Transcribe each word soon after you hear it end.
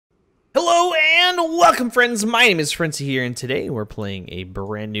Hello and welcome, friends. My name is Frenzy here, and today we're playing a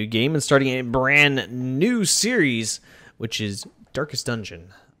brand new game and starting a brand new series, which is Darkest Dungeon.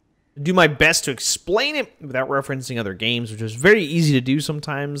 I do my best to explain it without referencing other games, which is very easy to do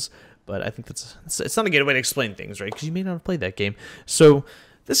sometimes, but I think it's not a good way to explain things, right? Because you may not have played that game. So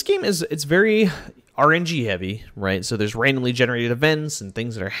this game it's very RNG heavy, right? So there's randomly generated events and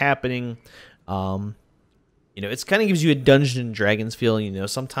things that are happening. You know, it's kind of gives you a Dungeons and Dragons feel. You know,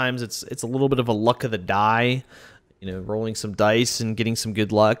 sometimes it's a little bit of a luck of the die. You know, rolling some dice and getting some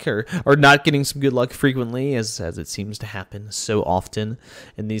good luck, or not getting some good luck frequently, as it seems to happen so often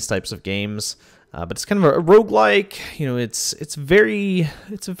in these types of games. But it's kind of a roguelike. You know, it's very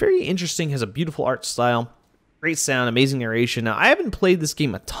interesting. Has a beautiful art style, great sound, amazing narration. Now, I haven't played this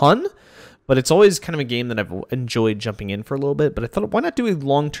game a ton, but it's always kind of a game that I've enjoyed jumping in for a little bit. But I thought, why not do a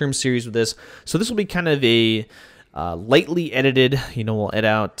long-term series with this? So this will be kind of a lightly edited. You know, we'll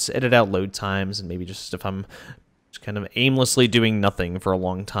edit out load times, and maybe just if I'm just kind of aimlessly doing nothing for a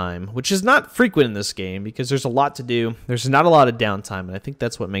long time, which is not frequent in this game because there's a lot to do. There's not a lot of downtime, and I think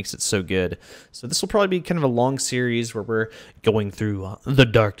that's what makes it so good. So this will probably be kind of a long series where we're going through the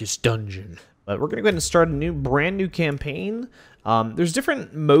Darkest Dungeon. But we're going to go ahead and start a brand new campaign. There's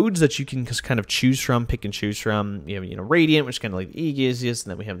different modes that you can just kind of choose from, pick and choose from. You have, Radiant, which is kind of like the easiest,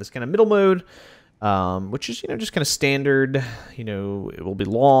 and then we have this kind of middle mode, which is, just kind of standard. It will be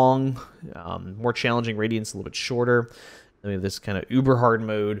long, more challenging. Radiant's a little bit shorter. Then we have this kind of uber hard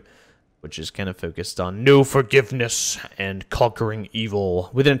mode, which is kind of focused on no forgiveness and conquering evil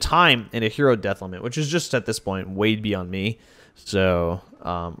within time and a hero death limit, which is just at this point way beyond me. So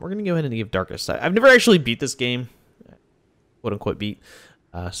we're going to go ahead and give Darkest. I've never actually beat this game, quote-unquote beat,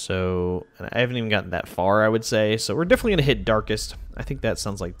 so I haven't even gotten that far, I would say. So we're definitely going to hit Darkest. I think that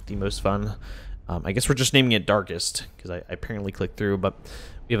sounds like the most fun. I guess we're just naming it Darkest because I apparently clicked through, but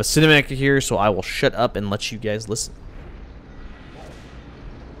we have a cinematic here, so I will shut up and let you guys listen.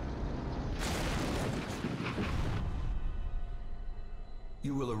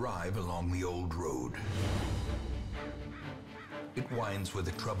 You will arrive along the old road. It winds with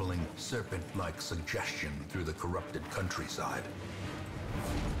a troubling serpent-like suggestion through the corrupted countryside,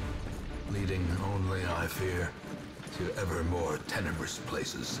 leading only, I fear, to ever more tenebrous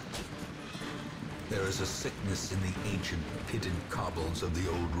places. There is a sickness in the ancient pitted cobbles of the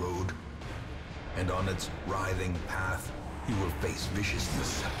old road, and on its writhing path you will face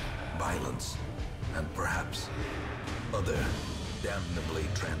viciousness, violence, and perhaps other damnably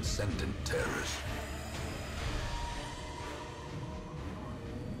transcendent terrors.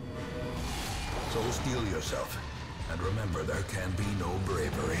 So steel yourself, and remember there can be no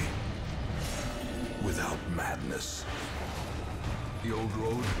bravery without madness. The old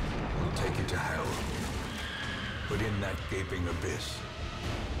road will take you to hell, but in that gaping abyss,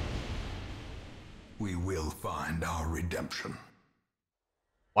 we will find our redemption.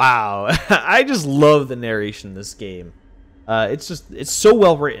 Wow, I just love the narration in this game. It's so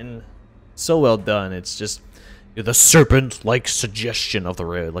well written, so well done. It's just the serpent-like suggestion of the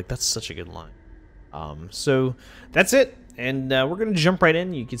road. Like, that's such a good line. So that's it, and we're gonna jump right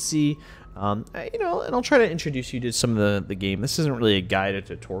in. You can see, and I'll try to introduce you to some of the game. This isn't really a guide or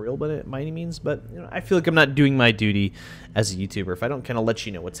tutorial, by any means, but I feel like I'm not doing my duty as a YouTuber if I don't kind of let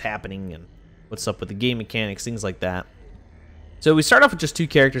you know what's happening and what's up with the game mechanics, things like that. So we start off with just two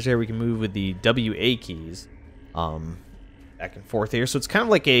characters here. We can move with the WA keys, back and forth here. So it's kind of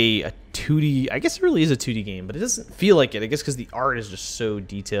like a 2D. I guess it really is a 2D game, but it doesn't feel like it. I guess because the art is just so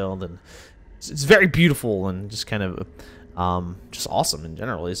detailed and it's very beautiful and just kind of just awesome in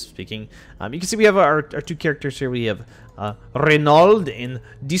general, speaking. You can see we have our two characters here. We have Reynold and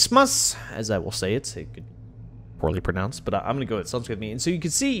Dismas, as I will say. It's poorly pronounced, but I'm going to go with it. Sounds good to me. And so you can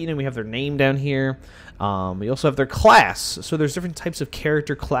see, we have their name down here. We also have their class. So there's different types of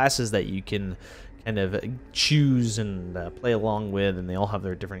character classes that you can kind of choose and play along with, and they all have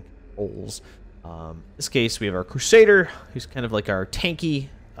their different roles. In this case, we have our Crusader, who's kind of like our tanky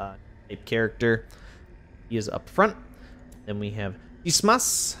type character. He is up front. Then we have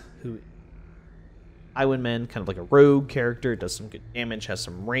Dismas, who Highwayman, kind of like a rogue character, does some good damage, has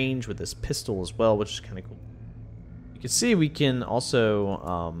some range with this pistol as well, which is kind of cool. You can see we can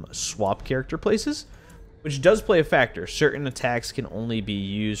also swap character places, which does play a factor. Certain attacks can only be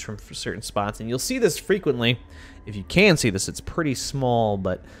used from certain spots, and you'll see this frequently. If you can see this, it's pretty small,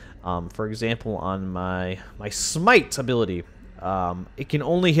 but for example, on my Smite ability, it can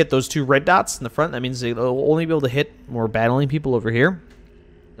only hit those two red dots in the front. That means it'll only be able to hit more battling people over here.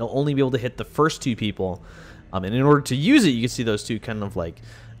 It'll only be able to hit the first two people. And in order to use it, you can see those two kind of like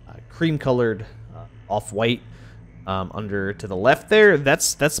cream-colored, off-white under to the left there,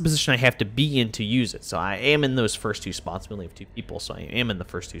 that's the position I have to be in to use it. So I am in those first 2 spots. We only have 2 people, so I am in the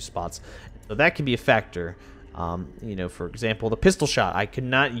first 2 spots. So that can be a factor. You know, for example, the pistol shot, I could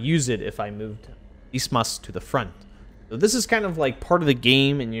not use it if I moved Dismas to the front. So this is kind of like part of the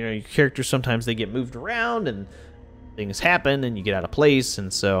game, and you know, your characters sometimes they get moved around and things happen and you get out of place,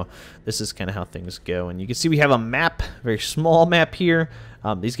 and so this is kind of how things go. And you can see we have a map, very small map here.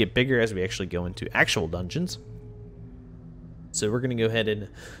 These get bigger as we actually go into actual dungeons. So we're going to go ahead and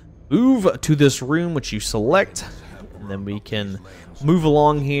move to this room, which you select, and then we can move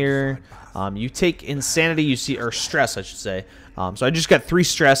along here. You take insanity, you see, or stress, I should say. So I just got 3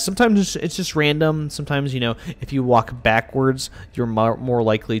 stress. Sometimes it's just random. Sometimes, you know, if you walk backwards, you're more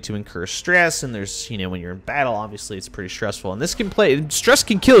likely to incur stress. And there's, you know, when you're in battle, obviously it's pretty stressful. And this can stress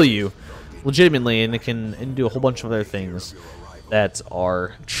can kill you, legitimately, and it can do a whole bunch of other things that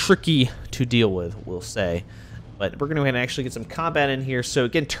are tricky to deal with, we'll say. But we're going to go ahead and actually get some combat in here. So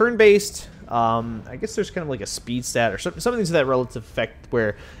again, turn-based. I guess there's kind of like a speed stat or something to that relative effect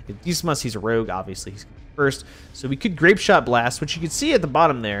where if Dismas, he's a rogue, obviously he's first. So we could Grape Shot Blast, which you can see at the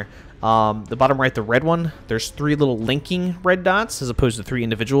bottom there. The bottom right, the red one, there's 3 little linking red dots as opposed to 3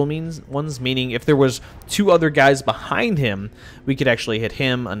 individual ones, meaning if there was 2 other guys behind him, we could actually hit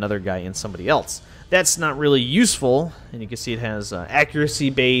him, another guy, and somebody else. That's not really useful, and you can see it has accuracy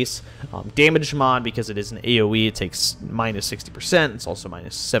base, damage mod, because it is an AoE, it takes minus 60%, it's also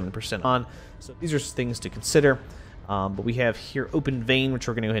minus 7% on, so these are things to consider. But we have here Open Vein, which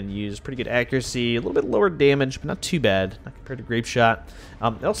we're going to go ahead and use. Pretty good accuracy, a little bit lower damage, but not too bad, not compared to Grape Shot.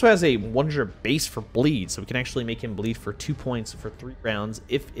 It also has a 100 base for bleed, so we can actually make him bleed for 2 points for 3 rounds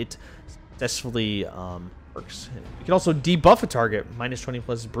if it successfully works. We can also debuff a target, minus 20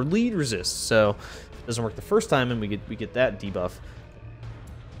 plus bleed resist, so if it doesn't work the first time, and we get that debuff.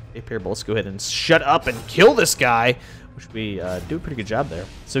 Okay, Parable, let's go ahead and shut up and kill this guy, which we do a pretty good job there.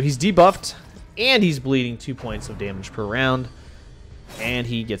 So he's debuffed, and he's bleeding 2 points of damage per round, and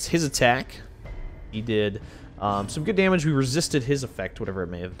he gets his attack. He did some good damage. We resisted his effect, whatever it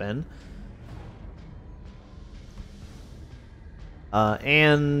may have been.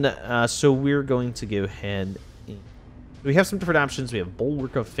 So we're going to go ahead. We have some different options. We have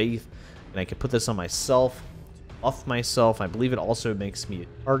Bulwark of Faith, and I can put this on myself, buff myself. I believe it also makes me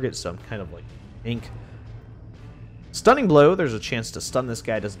a target, so I'm kind of like ink. Stunning Blow, there's a chance to stun this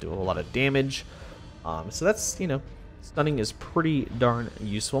guy, doesn't do a whole lot of damage. So that's, you know, stunning is pretty darn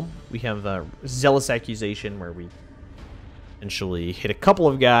useful. We have Zealous Accusation, where we essentially hit a couple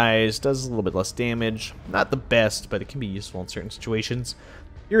of guys, does a little bit less damage. Not the best, but it can be useful in certain situations.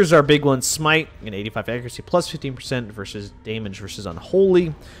 Here's our big one, Smite, an 85 accuracy plus 15% versus damage versus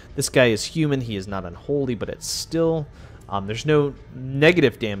Unholy. This guy is human, he is not unholy, but it's still... there's no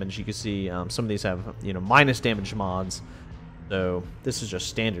negative damage. You can see some of these have, you know, minus damage mods. So this is just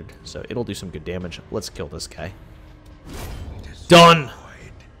standard. So it'll do some good damage. Let's kill this guy. Done!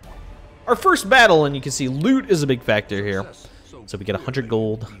 Our first battle, and you can see loot is a big factor here. So we get 100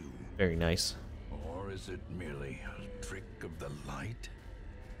 gold. Very nice. Or is it merely a trick of the light?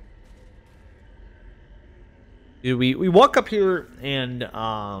 We walk up here, and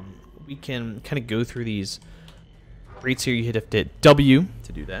we can kind of go through these rates here. You have to hit W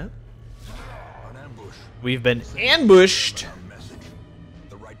to do that. We've been ambushed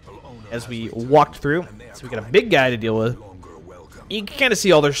as we walked through. So we got a big guy to deal with. You can kind of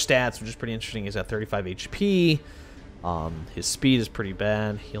see all their stats, which is pretty interesting. He's at 35 HP. His speed is pretty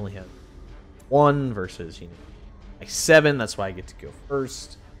bad. He only has 1 versus, you know, like 7. That's why I get to go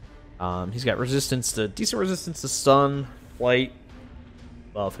first. He's got decent resistance to stun, flight,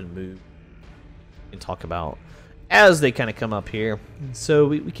 buff, and move. We can talk about as they kind of come up here. So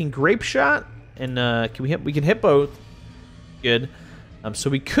we can Grape Shot, and we can hit both. Good. So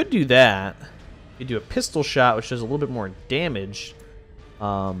we could do that. We do a Pistol Shot, which does a little bit more damage.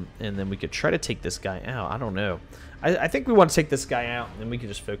 And then we could try to take this guy out. I don't know. I think we want to take this guy out, and then we can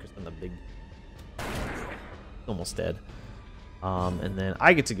just focus on the big... Almost dead. And then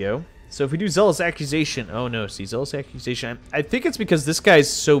I get to go. So if we do Zealous Accusation... Oh, no. See, Zealous Accusation... I think it's because this guy's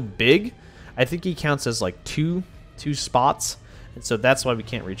so big. I think he counts as, like, two spots. And so that's why we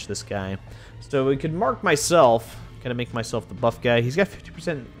can't reach this guy. So we could mark myself... Kind of make myself the buff guy. He's got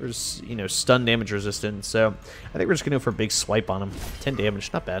 50%, you know, stun damage resistance. So I think we're just going to go for a big swipe on him. 10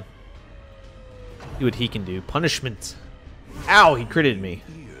 damage. Not bad. See what he can do. Punishment. Ow, he critted me.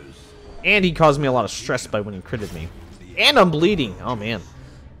 And he caused me a lot of stress by when he critted me. And I'm bleeding. Oh, man.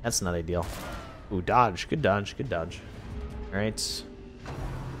 That's not ideal. Ooh, dodge. Good dodge. Good dodge. All right.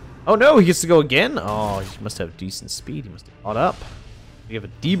 Oh, no. He gets to go again? Oh, he must have decent speed. He must have caught up. We have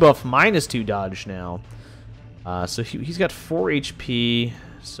a debuff -2 dodge now. So he's got 4 HP.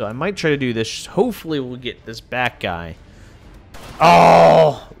 So I might try to do this. Hopefully we'll get this back guy.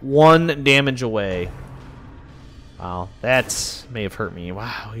 Oh, 1 damage away. Wow, that may have hurt me.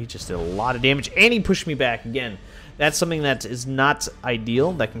 Wow, he just did a lot of damage. And he pushed me back again. That's something that is not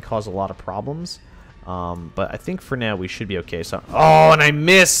ideal. That can cause a lot of problems. But I think for now we should be okay. So, oh, and I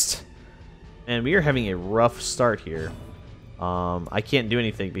missed. And we are having a rough start here. I can't do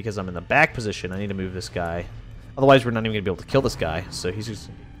anything because I'm in the back position. I need to move this guy. Otherwise, we're not even going to be able to kill this guy. So he's just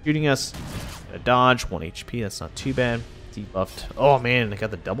shooting us. Got a dodge, 1 HP. That's not too bad. Debuffed. Oh, man, I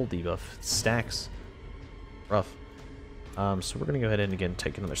got the double debuff. It stacks. Rough. So we're going to go ahead and, again,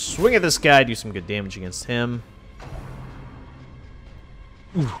 take another swing at this guy. Do some good damage against him.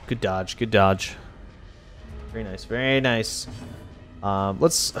 Ooh, good dodge. Good dodge. Very nice. Very nice.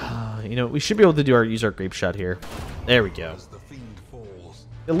 Let's, you know, we should be able to use our grape shot here. There we go.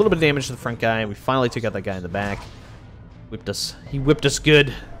 A little bit of damage to the front guy. We finally took out that guy in the back. Whipped us. He whipped us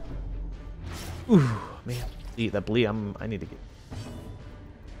good. Ooh, man. See, that bleed. I need to get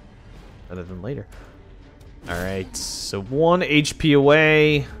better than later. Alright, so 1 HP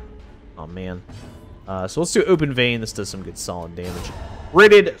away. Oh, man. So let's do Open Vein. This does some good solid damage.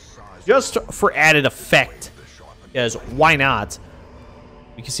 Rated just for added effect. Because why not?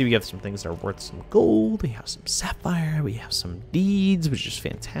 You can see we have some things that are worth some gold. We have some sapphire. We have some deeds, which is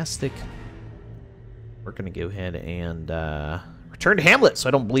fantastic. We're going to go ahead and return to Hamlet so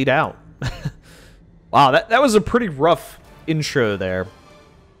I don't bleed out. Wow, that was a pretty rough intro there.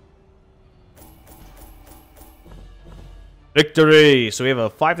 Victory! So we have a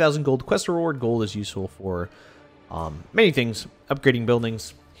 5,000 gold quest reward. Gold is useful for many things. Upgrading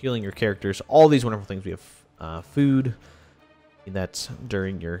buildings, healing your characters, all these wonderful things. We have food. That's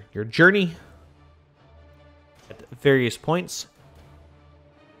during your journey at various points.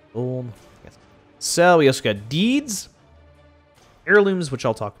 Boom. So we also got deeds. Heirlooms, which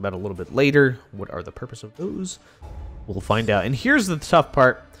I'll talk about a little bit later. What are the purpose of those? We'll find out. And here's the tough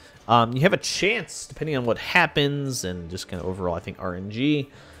part. You have a chance, depending on what happens, and just kind of overall, I think, RNG,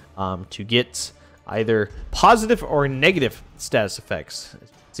 to get either positive or negative status effects. As you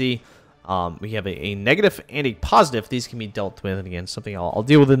can see, we have a negative and a positive. These can be dealt with, and again, something I'll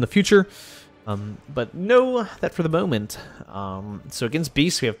deal with in the future. But know that for the moment. So against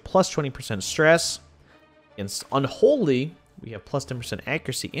Beasts, we have plus 20% stress. Against Unholy, we have plus 10%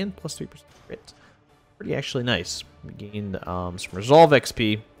 accuracy and plus 3% crit. Pretty actually nice. We gained some Resolve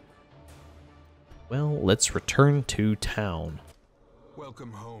XP. Well, let's return to town.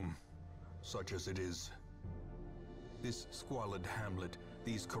 Welcome home, such as it is. This squalid hamlet,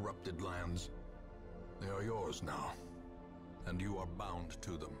 these corrupted lands, they are yours now, and you are bound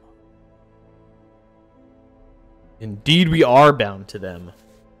to them. Indeed, we are bound to them.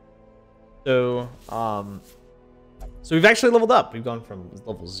 So, so we've actually leveled up. We've gone from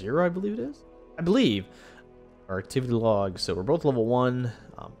level 0, I believe it is. I believe. Our activity log. So we're both level 1.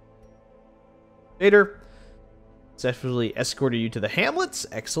 Vader successfully escorted you to the hamlets.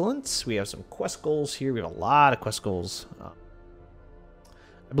 Excellent. We have some quest goals here. We have a lot of quest goals.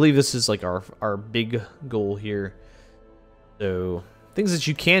 I believe this is like our big goal here. So things that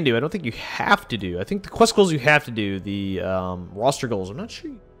you can do. I don't think you have to do. I think the quest goals you have to do. The roster goals, I'm not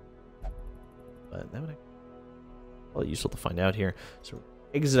sure. But that would be well useful to find out here. So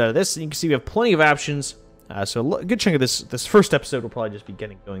exit out of this, and you can see we have plenty of options. So a good chunk of this first episode will probably just be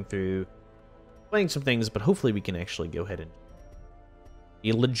going through playing some things, but hopefully we can actually go ahead and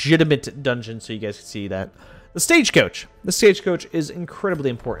a legitimate dungeon so you guys can see that. The stagecoach. The stagecoach is incredibly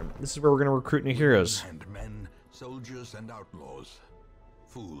important. This is where we're going to recruit new heroes. And men, soldiers and outlaws,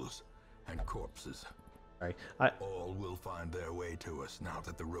 fools and corpses. Sorry, all will find their way to us now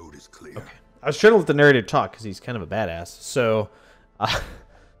that the road is clear. Okay. I was trying to let the narrator talk because he's kind of a badass. So,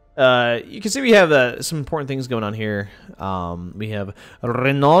 you can see we have some important things going on here. We have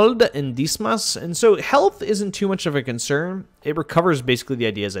Renaud and Dismas. And so health isn't too much of a concern. It recovers basically the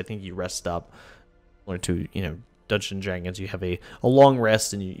idea is I think you rest up. Or to, you know, Dungeons and Dragons, you have a long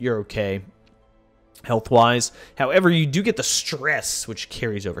rest and you're okay health-wise. However, you do get the stress, which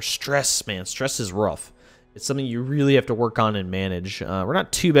carries over. Stress, man. Stress is rough. It's something you really have to work on and manage. We're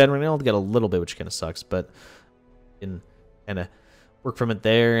not too bad right now. We've got a little bit, which kind of sucks, but you can kind of work from it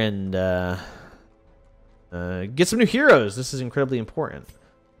there and get some new heroes. This is incredibly important.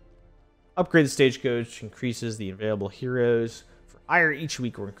 Upgrade the stagecoach, increases the available heroes. For hire each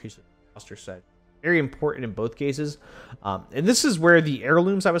week, we're increasing the roster size. Very important in both cases. And this is where the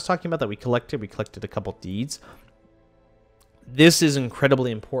heirlooms I was talking about that we collected a couple deeds. This is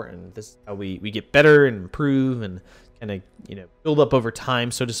incredibly important. This is how we get better and improve and kind of, you know, build up over time,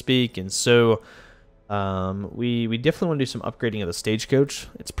 so to speak. And so We definitely want to do some upgrading of the stagecoach.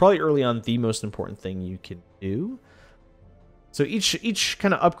 It's probably early on the most important thing you can do. So each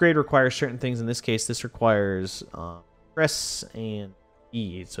kind of upgrade requires certain things. In this case, this requires press and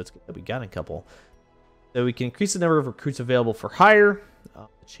E. So it's good that we got a couple. So we can increase the number of recruits available for hire.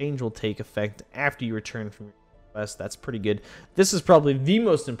 The change will take effect after you return from your quest. That's pretty good. This is probably the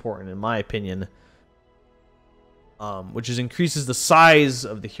most important in my opinion, which is increases the size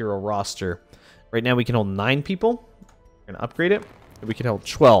of the hero roster. Right now we can hold 9 people. We're gonna upgrade it. We can hold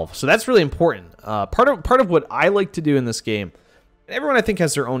 12. So that's really important. Part of what I like to do in this game, and everyone I think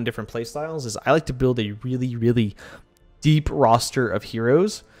has their own different play styles, is I like to build a really deep roster of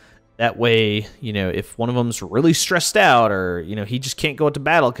heroes. That way, you know, if one of them's really stressed out, or you know he just can't go into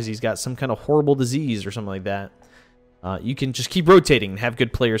battle because he's got some kind of horrible disease or something like that, you can just keep rotating and have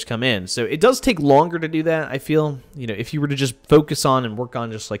good players come in. So it does take longer to do that, I feel. You know, if you were to just focus on and work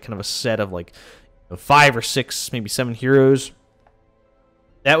on just like kind of a set of like 5 or 6, maybe 7 heroes,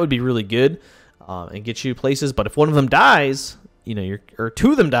 that would be really good and get you places. But if one of them dies, you know, or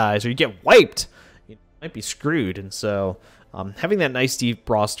 2 of them dies, or you get wiped, you might be screwed. And so having that nice deep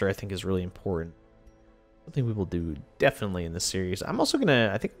roster, I think, is really important. Something we will do definitely in this series. I'm also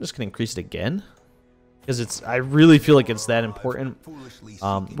I think I'm just gonna increase it again because I really feel like it's that important.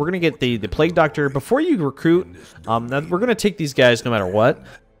 We're gonna get the Plague Doctor before you recruit. Now we're gonna take these guys no matter what,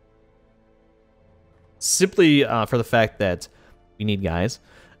 simply for the fact that we need guys.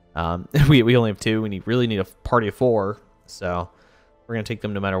 We only have 2. We really need a party of 4, so we're gonna take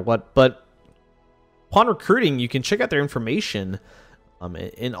them no matter what. But upon recruiting, you can check out their information,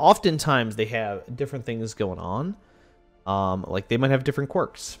 and oftentimes they have different things going on. Like they might have different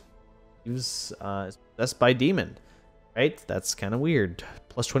quirks. That's by demon, right? That's kind of weird.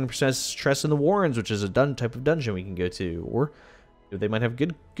 Plus 20% stress in the Warrens, which is a type of dungeon we can go to, or they might have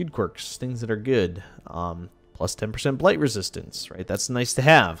good quirks, things that are good. Plus 10% blight resistance, right? That's nice to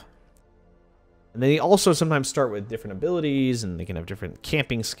have. And they also sometimes start with different abilities, and they can have different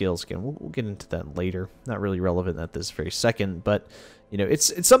camping skills. Again, we'll get into that later. Not really relevant at this very second, but you know,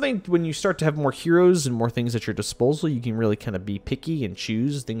 it's something when you start to have more heroes and more things at your disposal, you can really kind of be picky and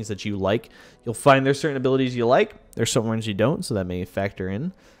choose things that you like. You'll find there's certain abilities you like. There's some ones you don't, so that may factor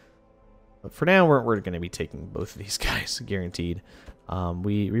in. But for now, we're going to be taking both of these guys, guaranteed.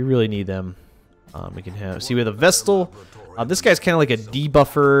 We really need them. We can have we have a Vestal. This guy's kind of like a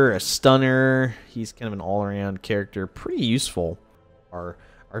debuffer, a stunner. He's kind of an all-around character, pretty useful. Our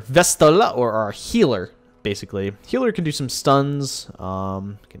Vestal, or our healer, basically. Healer can do some stuns.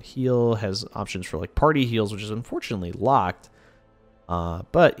 Can heal. Has options for like party heals, which is unfortunately locked.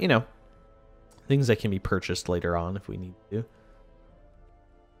 But you know, things that can be purchased later on if we need to.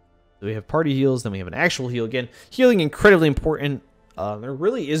 So we have party heals, then we have an actual heal. Again, healing incredibly important. There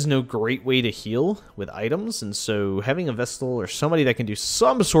really is no great way to heal with items, and so having a Vestal or somebody that can do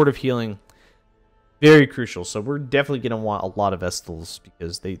some sort of healing, very crucial. So we're definitely going to want a lot of Vestals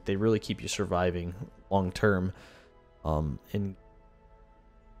because they really keep you surviving long term. And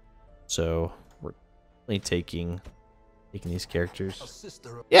so we're definitely taking these characters.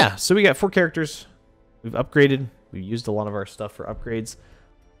 Yeah, so we got 4 characters. We've upgraded. We've used a lot of our stuff for upgrades.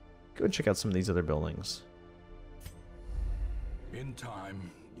 Go and check out some of these other buildings. In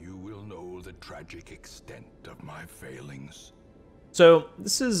time, you will know the tragic extent of my failings. So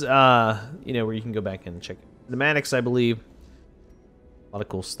this is, you know, where you can go back and check cinematics, I believe. A lot of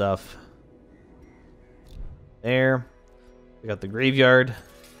cool stuff. There. We got the graveyard.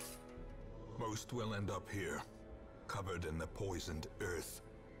 Most will end up here, covered in the poisoned earth,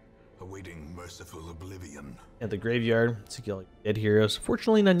 awaiting merciful oblivion. At the graveyard, so you get dead heroes.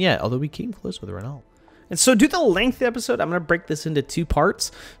 Fortunately, none yet, although we came close with Renault. And so due to the length of the episode, I'm going to break this into 2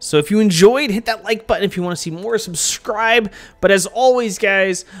 parts. So if you enjoyed, hit that like button. If you want to see more, subscribe. But as always,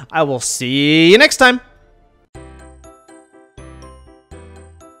 guys, I will see you next time.